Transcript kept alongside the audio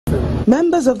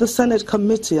Members of the Senate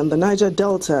Committee on the Niger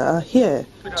Delta are here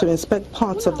to inspect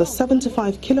parts of the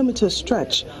 75-kilometer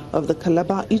stretch of the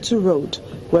Calabar-Itu Road,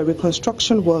 where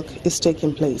reconstruction work is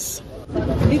taking place.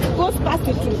 It goes past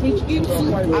it to reach into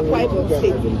Akwa Ibom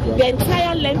State. The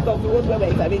entire length of the road where we're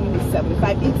intervening is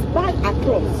 75. It's bad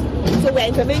across. So we're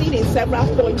intervening in several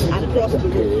points across the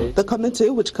road. The committee,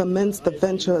 which commends the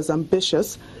venture as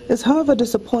ambitious, is however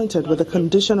disappointed with the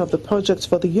condition of the project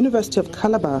for the University of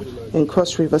Calabar in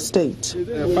Cross River State.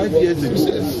 5 years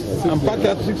ago, and back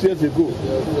at 6 years ago.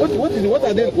 What is?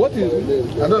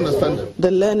 I don't understand.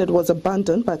 The learned was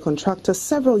abandoned by contractors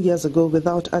several years ago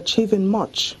without achieving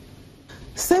much.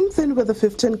 Same thing with the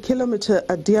 15-kilometer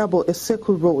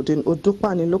Adiabo-Eseku Road in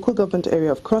Odukpani local government area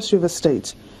of Cross River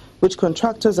State, which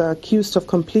contractors are accused of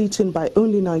completing by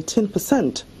only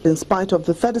 19%, in spite of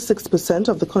the 36%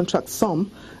 of the contract sum,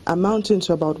 amounting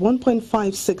to about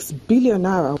 1.56 billion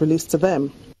naira released to them.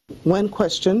 When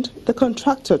questioned, the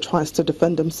contractor tries to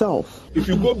defend himself. If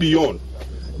you go beyond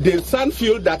the sand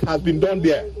field that has been done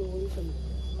there,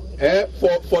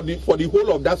 for the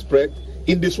whole of that spread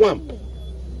in the swamp,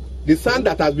 the sand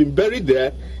that has been buried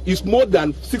there is more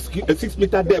than 6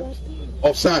 meter depth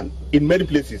of sand in many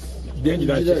places.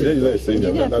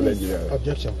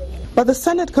 Objection. But the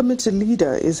Senate committee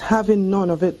leader is having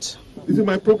none of it. You see,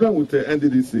 my problem with the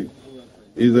NDDC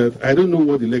is that I don't know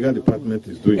what the legal department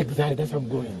is doing. Exactly, that's where I'm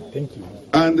going. Thank you.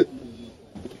 And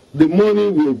the money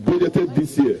we budgeted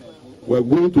this year, we're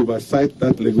going to oversight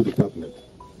that legal department.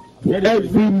 For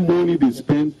every money they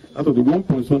spend out of the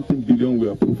 1.something billion we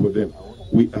approved for them,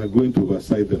 we are going to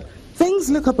oversight them. Things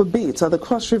look up a bit at the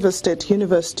Cross River State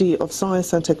University of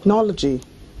Science and Technology.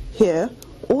 Here,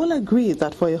 all agree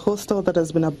that for a hostel that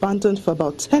has been abandoned for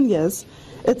about 10 years,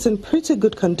 it's in pretty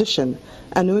good condition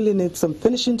and only needs some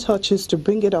finishing touches to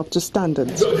bring it up to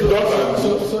standards.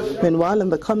 Meanwhile, in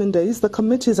the coming days, the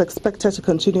committee is expected to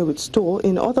continue its tour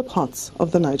in other parts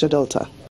of the Niger Delta.